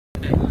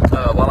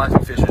Wildlife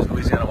and Fisheries,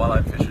 Louisiana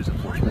Wildlife and Fisheries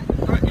Enforcement.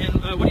 All right,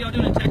 and what are y'all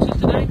doing in Texas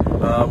today?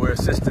 We're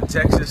assisting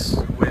Texas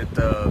with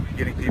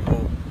getting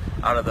people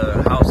out of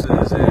the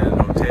houses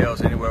and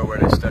hotels, anywhere where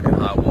they're stuck in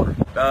high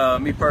water.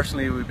 Me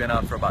personally, we've been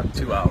out for about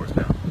 2 hours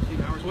now.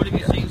 2 hours. What have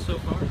you seen so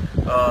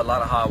far? A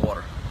lot of high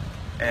water,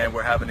 and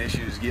we're having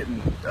issues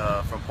getting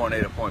from point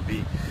A to point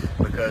B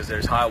because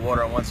there's high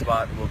water on one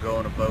spot. We'll go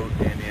on a boat,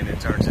 and then it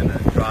turns into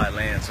dry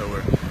land. So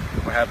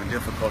we're having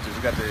difficulties.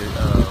 We got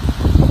the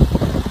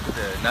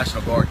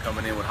National Guard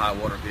coming in with high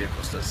water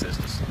vehicles to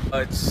assist us.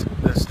 It's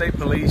the state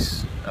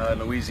police in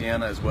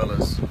Louisiana as well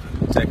as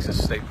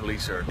Texas state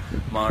police are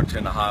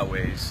monitoring the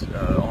highways,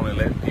 only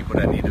letting people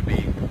that need to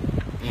be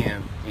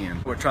in.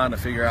 We're trying to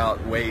figure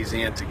out ways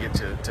in to get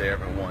to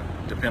everyone,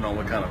 depending on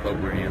what kind of boat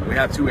we're in. We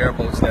have 2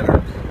 airboats that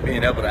are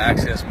being able to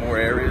access more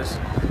areas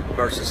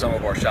versus some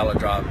of our shallow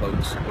drive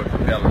boats with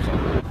propellers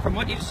on them. From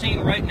what you've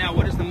seen right now,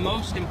 what is the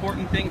most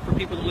important thing for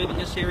people that live in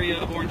this area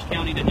of Orange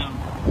County to know?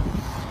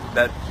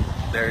 That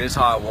there is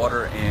high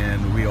water,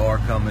 and we are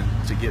coming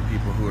to get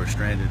people who are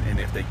stranded. And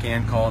if they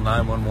can, call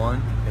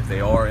 911. If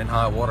they are in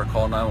high water,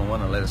 call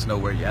 911 and let us know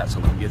where you're at so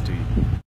we can get to you.